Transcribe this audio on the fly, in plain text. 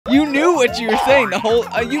You knew what you were saying the whole.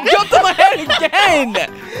 You jumped on my head again.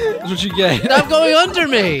 That's what you get. Stop going under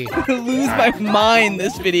me. I'm gonna lose my mind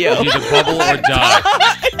this video. Either bubble or die.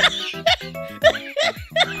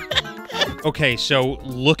 Okay, so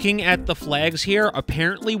looking at the flags here,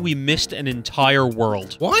 apparently we missed an entire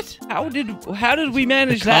world. What? How did we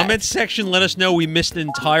manage The that? comments section let us know we missed an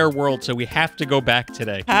entire world, so we have to go back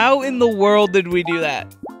today. How in the world did we do that?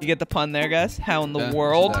 You get the pun there, guys? How in the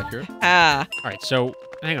world? Ah. All right, so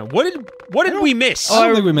hang on. What did we miss? I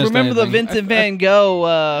don't think we missed remember anything. the Vincent Van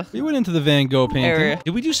Gogh We went into the Van Gogh painting. area.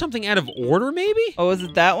 Did we do something out of order, maybe? Oh, was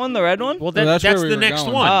it that one? The red one? Well, No, that's that's where we the were next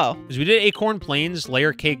going. one. Oh. Because we did Acorn Plains,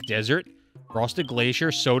 Layer Cake Desert, Frosted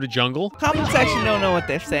Glacier, Soda Jungle. Comment section don't know what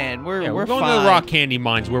they're saying. We're We're going fine. to the rock candy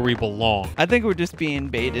mines where we belong. I think we're just being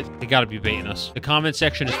baited. They gotta be baiting us. The comment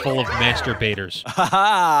section is full of masturbators.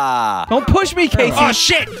 Don't push me, Casey. Oh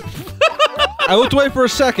shit! I looked away for a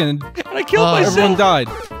second. And I killed myself. Everyone died.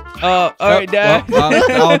 All right, Dad.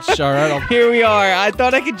 Ouch. All right. Here we are. I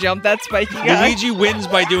thought I could jump that spiky guy. Luigi wins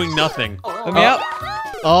by doing nothing. Let me out.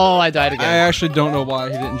 Oh, I died I again. actually don't know why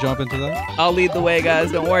he didn't jump into that. I'll lead the way,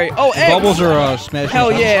 guys. Don't worry. Oh, eggs. Bubbles are smashing.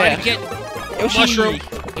 Hell shots. yeah. Try to get Yoshi. mushroom.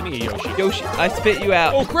 Give me a Yoshi. Yoshi, I spit you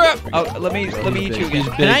out. Oh crap! Oh, let me eat you He's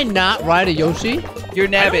again. Can I big. not ride a Yoshi? You're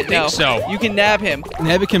nabbit. think No. so. You can nab him.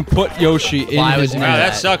 Nabbit can put Yoshi in Why his would you Wow, mouth.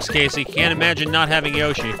 that sucks, Casey. Can't imagine not having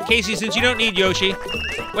Yoshi. Casey, since you don't need Yoshi.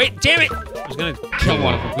 Wait, damn it! I was gonna kill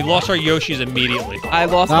one of them. We lost our Yoshis immediately. I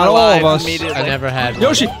lost Not my all life of us. immediately. I never had one.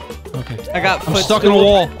 Yoshi. Okay. I got I'm stuck in a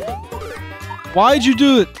wall. Why'd you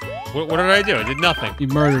do it? What did I do? I did nothing. You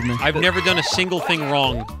murdered me. I've never done a single thing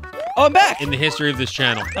wrong Oh, I'm back. in the history of this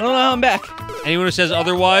channel. I don't know how I'm back. Anyone who says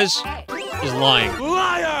otherwise is lying.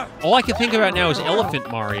 Liar! All I can think about now is Elephant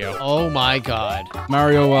Mario. Oh my god.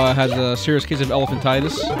 Mario has a serious case of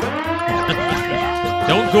elephantitis.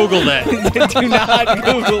 Don't Google that. Do not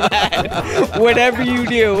Google that. Whatever you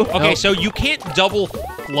do. Okay, so you can't double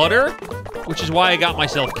flutter, which is why I got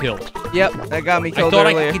myself killed. Yep, that got me I killed thought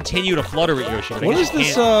I earlier. could continue to flutter at Yoshi. But What I is just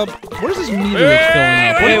this? can't. What is this meter that's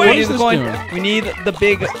filling up? Wait, What we need is the this coin. doing? We need the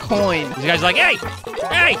big coin. These guys are like, hey,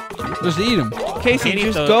 hey! Just eat him. Casey, Can't eat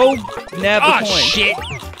just the- go nab the Oh coin. shit!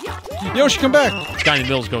 Yoshi, come back. This guy in the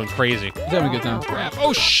middle's going crazy. He's having a good time.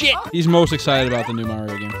 Oh shit! He's most excited about the new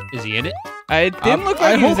Mario game. Is he in it? It didn't look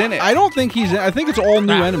like he was in it. I don't think he's in. I think it's all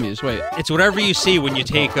new Ah. enemies. Wait. It's whatever you see when you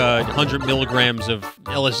take 100 milligrams of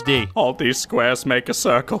LSD. All these squares make a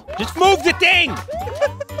circle. Just move the thing!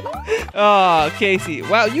 Oh, Casey.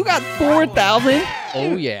 Wow, you got 4,000?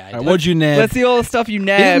 Oh yeah. All right, what'd you nab? Let's see all the stuff you He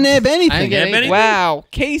didn't nabbed. nab anything. I didn't get Nab anything. anything? Wow,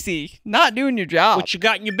 Casey, not doing your job. What you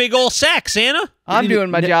got in your big old sack, Santa? I'm Didn't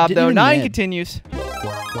doing my even- job, didn't though. even 9 nab. continues. Oh,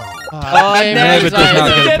 Nabbit Nabbit does not get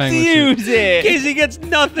a gets to penguin suit. use it. Casey gets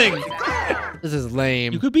nothing. This is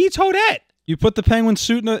lame. You could be Toadette. You put the penguin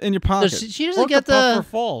suit in your pocket. She Or doesn't get Puffer the.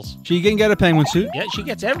 Falls. She can get a penguin suit. Yeah, she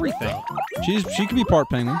gets everything. She can be part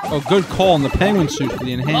penguin. Oh, good call on the penguin suit for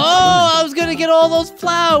the enhanced. Oh, I was gonna get all those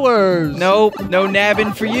flowers. Nope, no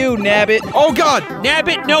nabbing for you, nabbit. swimming. Oh God!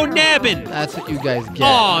 Nabbit, no nabbing. That's what you guys get.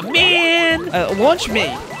 Aw, man. Launch me.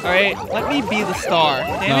 All right, let me be the star.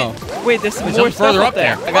 Damn it. Wait, there's some There's more something further stuff up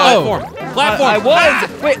there. I got Platform. Platform. I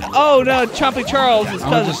was. Wait. Oh no, Chompy Charles is I'm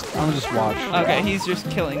cousin. just watch. Okay, he's just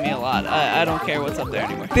killing me a lot. I don't care what's up there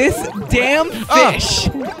anymore. This damn fish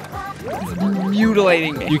is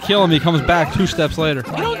mutilating me. You kill him, he comes back 2 steps later.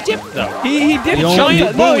 You don't dip, though. He dipped The only-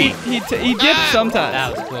 sometimes. No, buoy. he dipped sometimes.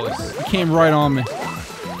 That was close. He came right on me.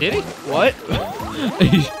 Did he? What?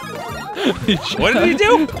 What did he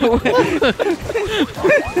do?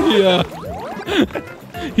 Yeah.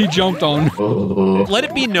 He jumped on me. Let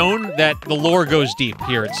it be known that the lore goes deep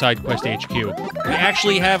here at Sidequest HQ. We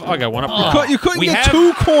actually have... Oh, I got one up there. You couldn't We get have-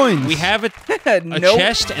 2 coins. We have a Nope.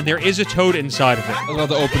 chest, and there is a toad inside of it. I'm about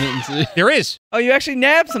to open it and see. There is. Oh, you actually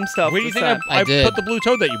nabbed some stuff. Where do you this think time. I did. put the blue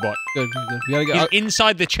toad that you bought? Good, good, good. We gotta He's get.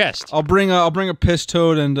 inside the chest. I'll bring a piss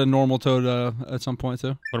toad and a normal toad at some point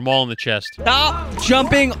too. Put them all in the chest. Stop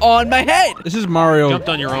jumping on my head. This is Mario. Jumped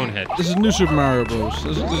on your own head. This is New Super Mario Bros.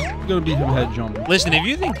 This is gonna be him head jumping. Listen, if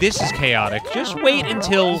you think this is chaotic, just wait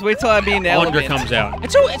until Just wait till I be in the Wonder element. comes out.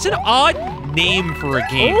 It's an odd name for a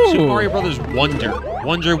game. Ooh. Super Mario Brothers Wonder.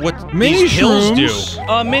 Wonder what Mini these hills do.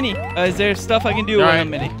 shrooms. Mini. Is there stuff I can do All on right, a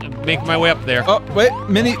mini? make my way up there. Oh wait,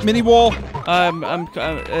 mini wall. I'm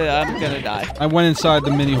gonna die. I went inside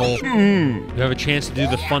the mini hole. You have a chance to do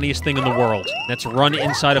the funniest thing in the world. That's run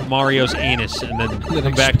inside of Mario's anus and then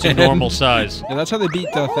come back to expand. normal size. Yeah, that's how they beat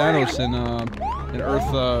Thanos in Earth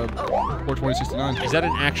 42069. Is that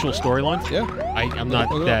an actual storyline? Yeah. I'm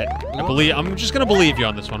not Look it that. up. Look it I up. believe. I'm just gonna believe you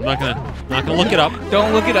on this one. I'm not gonna look it up.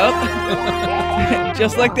 Don't look it up.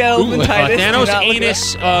 Just like that elephantitis. do Thanos not look it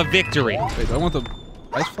anus victory. Wait, do I want the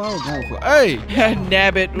ice flower? No flower. Hey! up.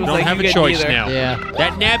 Nabbit was Don't like, have you a get choice neither. now. Yeah.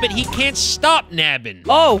 That nabbit, he can't stop nabbing.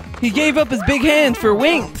 Oh, he gave up his big hands for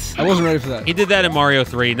wings. I wasn't ready for that. He did that in Mario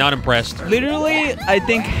 3. Not impressed. Literally, I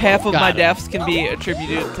think half of Got my him. deaths can be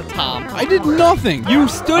attributed to Tom. I did nothing. You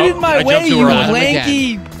stood in I my jumped way, too you early.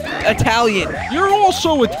 lanky Italian. You're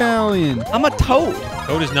also Italian. I'm a toad.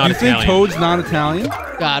 Toad is not You Italian. think Toad's not Italian?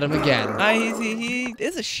 Got him again. He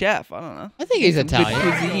is a chef. I don't know. I think he's Good Italian.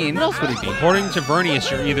 cuisine. What else would he be? According to Vernius,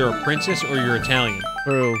 you're either a princess or you're Italian.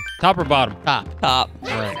 True. Top or bottom? Top. Top. All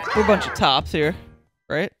right. We're a bunch of tops here.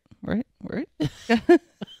 Right?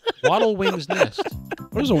 Waddle Wing's Nest.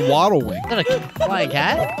 What is a waddle wing? Is that a flying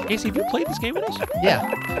cat? Casey, have you played this game with us?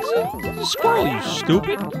 Yeah. It's a squirrel, you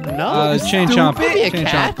stupid. No. Chain chomp. stupid. Be a Chain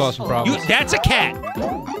cat. chomp caused some problems. That's a cat.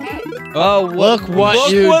 Oh, Look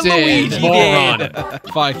what you did. Luigi Moron. did.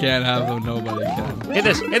 If I can't have them, nobody can. Hit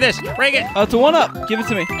this. Break it. Oh, it's a one-up. Give it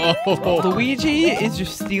to me. Oh. Luigi is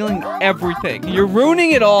just stealing everything. You're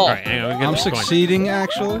ruining it all. All right, hang on. We get I'm this going. succeeding,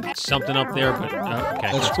 actually. Something up there, but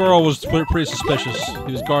okay. That squirrel was pretty suspicious.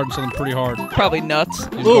 He was guarding something pretty hard. Probably nuts.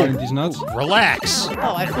 He was guarding these nuts. Relax.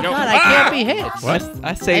 Oh, I forgot. No. I can't be hit. What?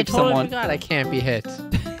 I saved I totally someone. forgot I can't be hit.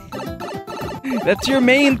 That's your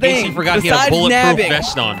main thing. Casey forgot he had a besides bulletproof nabbing.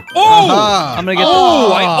 vest on. Aha! I'm gonna get.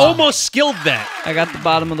 Oh, I almost skilled that. I got the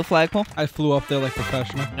bottom of the flagpole. I flew up there like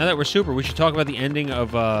professional. Now that we're super, we should talk about the ending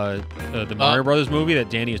of the Mario Brothers movie that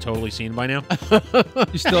Danny has totally seen by now.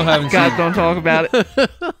 You still haven't God, seen don't talk about it.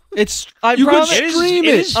 It's I you promise- could It stream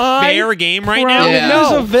is it. fair game right now. promise- Yeah. It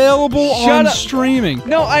is No. available Shut on up. streaming.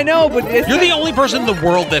 No, I know, but it's You're the only person in the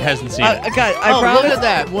world that hasn't seen it. God, I Oh, promise. look at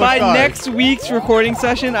that. More By stars. next week's recording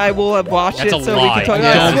session, I will have watched That's it a so lie. we can talk I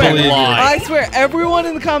about don't it. I swear. believe you. I swear, everyone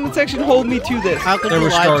in the comment section, hold me to this. How could There you were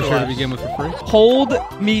lie stars to here to us? begin with for free. Hold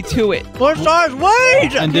me to it. More stars.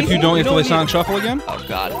 Wait. And if you don't, you have to play Silent need- Shuffle again? Oh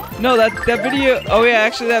God. No, that video. Oh yeah,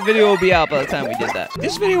 actually, that video will be out by the time we did that.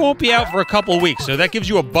 This video won't be out for a couple weeks, so that gives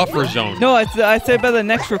you a buffer zone. No, I said by the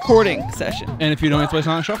next recording session. And if you don't, you have to play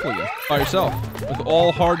Silent Shuffle again. By yourself. With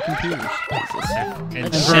all hard computers. And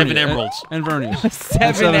And 7 Vernius. emeralds. And Vernius.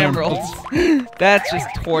 Seven emeralds. That's just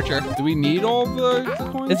torture. Do we need all the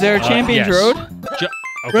coins? Is there a Champions yes. Road?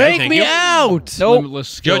 Okay, Break thank me you. out. Nope. Limitless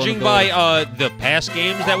skill Judging and by ability. the past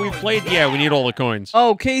games that we've played, yeah, we need all the coins.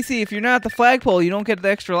 Oh, Casey, if you're not at the flagpole, you don't get the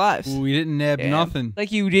extra lives. We didn't nab Damn. nothing.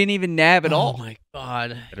 Like you didn't even nab at Oh all. my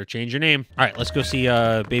God. Better change your name. All right, let's go see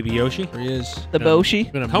Baby Yoshi. There he is. The Boshi.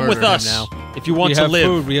 I'm gonna Come murder with him us now. if you want We to have live.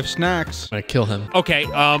 food. We have snacks. I'm gonna kill him. Okay,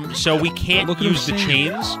 so we can't Look at him use the sing.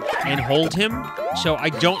 chains and hold him. So I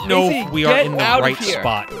don't know Casey, if we are get in the out of right here.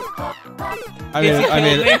 spot. I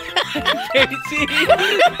made it. Casey.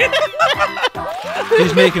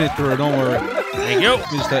 He's making it through. Don't worry. There you go.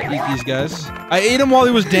 We just eat these guys. I ate him while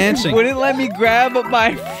he was dancing. Wouldn't let me grab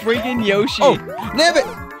my friggin' Yoshi. Oh, nab it!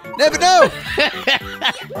 Nab it, no!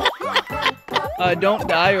 Don't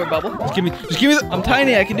die or bubble. Just give me the... I'm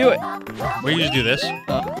tiny. I can do it. We just do this.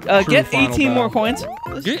 True Get final 18 more battle. coins.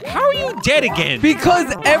 How are you dead again?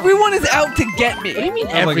 Because everyone is out to get What do you me. mean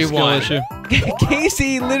Sounds like a skill everyone? issue.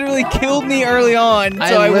 Casey literally killed me early on, so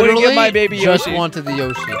I wouldn't literally get my baby just Yoshi. wanted the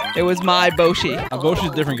Yoshi. It was my Boshi.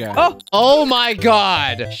 Boshi's a different guy. Oh, Oh my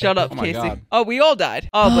God. shut up, Oh my Casey. God. Oh, we all died.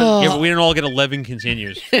 Oh, but Yeah, but we didn't all get 11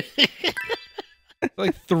 continues.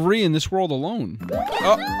 Like 3 in this world alone.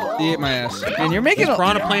 Oh, he ate my ass. man, you're making These a...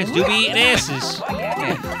 piranha plants do be eating asses.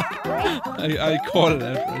 I caught it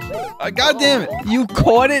after. God damn it. You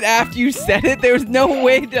caught it after you said it? There was no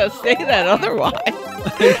way to say that otherwise.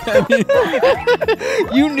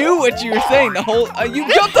 You knew what you were saying the whole... you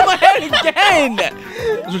jumped on my head again!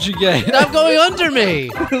 That's what you get. Stop going under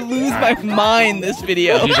me. I'm gonna lose my mind this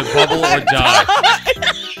video. Either bubble or die.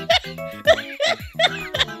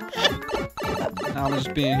 I'm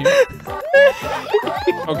just being here.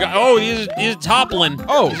 Oh, God. Oh, he's toppling.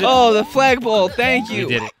 Oh. Oh, the flagpole. Thank We you.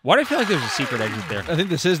 did it. Why do I feel like there's a secret exit there? I think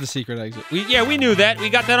this is the secret exit. We knew that. We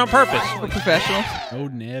got that on purpose. We're professionals. No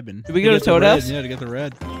nabbing. Did we go to get the Toad red. House? Yeah, to get the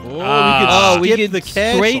red. Ah. Oh, we skip could the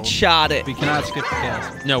castle. straight shot it. We cannot skip the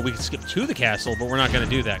castle. No, we can skip to the castle, but we're not going to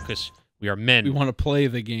do that because we are men. We want to play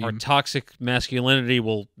the game. Our toxic masculinity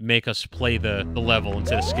will make us play the level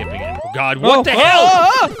instead of skipping it. Oh, God, what the hell?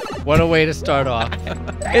 Oh, What a way to start off.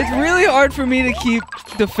 It's really hard for me to keep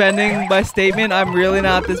defending my statement. I'm really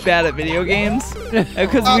not this bad at video games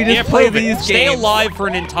because we just play prove it. these Stay games. alive for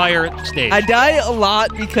an entire stage. I die a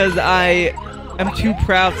lot because I am too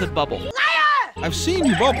proud to bubble. I've seen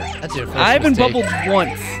you bubble. That's your first I haven't mistake. bubbled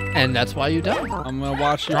once. And that's why you died. I'm gonna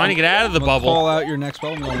watch you. Trying to get out of the I'm gonna bubble. Call out your next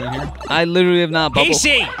bubble. I'm going in here. I literally have not bubbled.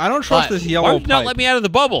 Casey! I don't trust But this Why yellow would you not pipe. let me out of the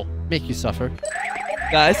bubble? Make you suffer.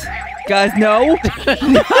 Guys, no.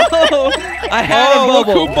 No. I had a look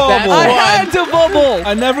bubble. who bubbled. I had to bubble.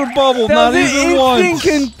 I never bubbled, That not was even once.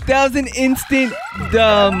 that was an instant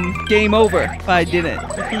game over if I didn't.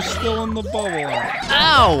 Look who's still in the bubble.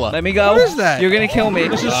 Ow! Let me go. What is that? You're gonna kill me.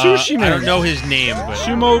 This is Sushi Man. I don't know his name, but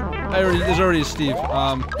Sumo. There's already Steve.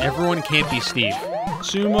 everyone can't be Steve.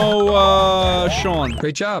 Sumo. Sean.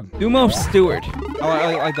 Great job. Sumo Stewart.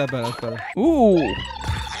 I like that better. That's better. Ooh.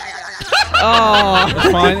 Oh,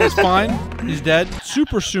 It's fine. It's fine. He's dead.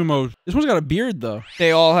 Super Sumo. This one's got a beard though.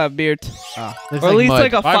 they all have beards. Looks Or at least mud.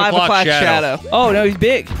 like a 5 o'clock shadow. Oh, no, he's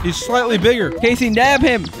big. He's slightly bigger. Casey, nab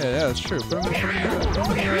him. Yeah, that's true. Put him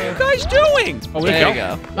What are you guys doing? Oh, There you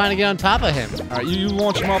go. Trying to get on top of him. All right, you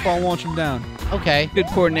launch him up. I'll launch him down. Okay. Good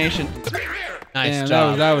coordination. Nice Damn,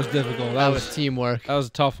 job. that was difficult. That was teamwork. That was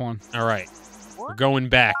a tough one. All right. We're going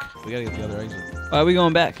back. We gotta get the other exit. Why are we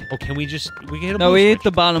going back? Oh, can we just... We can hit a No, blue we switch. hit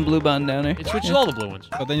the bottom blue button down there. It switches all the blue ones.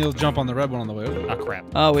 But then you'll jump on the red one on the way over. Oh, crap.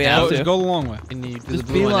 Oh, we Now have Just to. go the long way. Can you do Just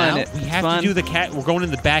the blue one beeline now? it. We It's have fine. to do the cat... We're going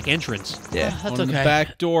in the back entrance. Yeah. That's Going in the okay.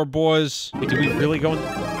 back door, boys. Wait, do we really go in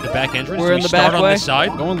the back entrance? We're Do in we the start back on way? this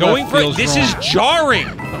side? Going Going left for it. feels This wrong. is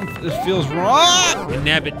jarring. This feels wrong.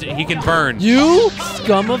 Nabbit, he can burn. You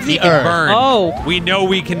scum of He the can earth. burn. Oh. We know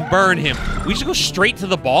we can burn him. We should go straight to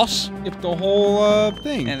the boss. Skip the whole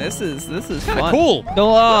thing. And this is Kinda fun. cool.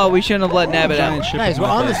 No, we shouldn't have let Nabbit Giant out. ship Guys, is we're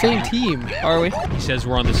not on the bad. same team. Are we? He says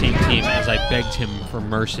we're on the same team as I begged him for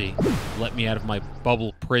mercy. Let me out of my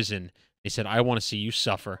bubble prison. He said, I want to see you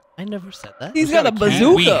suffer. I never said that. He's got a got a can.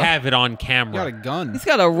 bazooka. We have it on You got a camera. gun. He's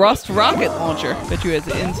got a rust rocket launcher. Bet you has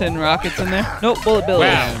instant rockets in there. Nope, bullet bills.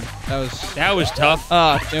 Wow. That was. That was tough.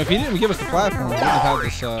 If he didn't give us the platform, we would have had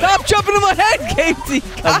this. Stop jumping in my head, Casey.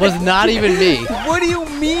 That was not even me. What do you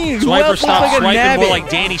mean? Who Swiper, else looks stop like a swiping. More Nabbit? like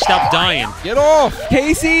Danny, stop dying. Get off!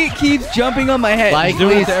 Casey keeps jumping on my head. Likely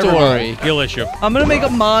doing it to story. Skill issue. I'm gonna make a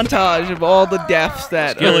montage of all the deaths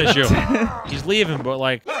that. Skill issue. He's leaving, but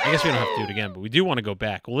like, I guess we don't have to do it again, but we do want to go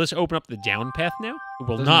back. Will this open up the down path now? It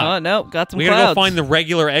will Oh, not. no, got some We gotta clouds. go find the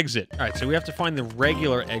regular exit. All right, so we have to find the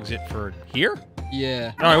regular exit for here?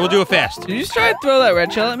 Yeah. All right, we'll do it fast. Did you just try to throw that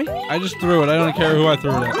red shell at me? I just threw it. I don't care who I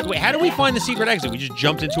threw it at. Wait, how do we find the secret exit? We just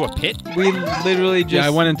jumped into a pit? We literally just I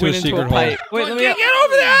went into a secret hole. pipe. Wait, let me get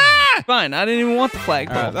over there! Ah! Fine, I didn't even want the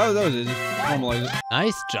flagpole. All right, that was easy. Normal exit.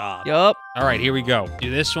 Nice job. Yup. All right, here we go. Do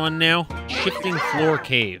this one now. Shifting floor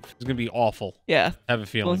cave. It's gonna be awful. Yeah. I have a Well,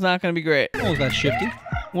 feeling. it's not gonna be great. What was that shifty?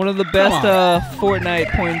 One of the best Fortnite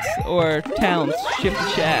points or towns, shifty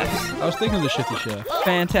shafts. I was thinking of the shifty shaft.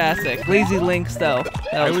 Fantastic. Lazy Links though.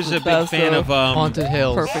 That I was a that big fan the of Haunted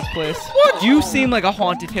Hills. perfect place. What? You seem like a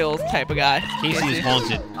Haunted Hills type of guy. Casey is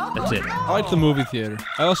haunted. That's it. I liked the movie theater.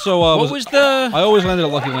 I also What was the... I always landed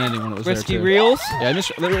at Lucky Landing when it was Risky there too. Reels, Yeah,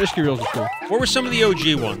 the Risky Reels was cool. What were some of the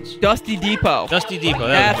OG ones? Dusty Depot. Dusty Depot.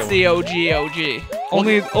 That That's was the OG.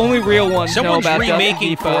 Only real ones know Someone's about Dusty remaking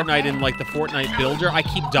Depot. Fortnite in like the Fortnite builder. I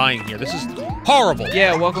keep dying here. This is horrible.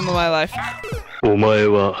 Yeah, welcome to my life. お前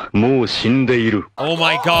はもう死んでいる。 Oh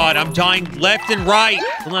my god, I'm dying left and right.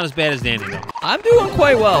 Well, not as bad as Danny though. I'm doing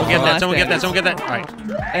quite well. Get for that, my someone get that, standards. someone get that.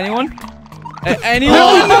 All right. Anyone? Anyone?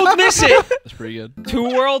 Oh, miss it. That's pretty good. 2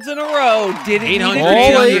 worlds in a row. Did it? 800,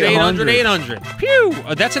 need it? 800, 800, 800. Pew!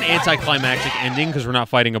 That's an anticlimactic ending because we're not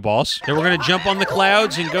fighting a boss. Then we're going to jump on the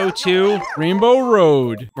clouds and go to Rainbow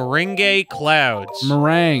Road. Merengue Clouds.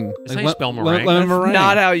 Meringue. That's how you spell meringue. Lemon meringue.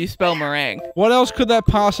 Not how you spell meringue. What else could that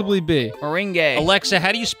possibly be? Meringue. Alexa,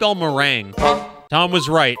 how do you spell meringue? Tom was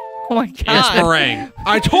right. Oh my god. Yes, meringue.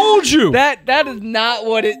 I told you. That is not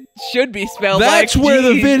what it should be spelled That's like. where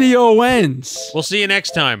the Jeez. video ends. We'll see you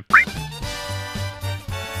next time.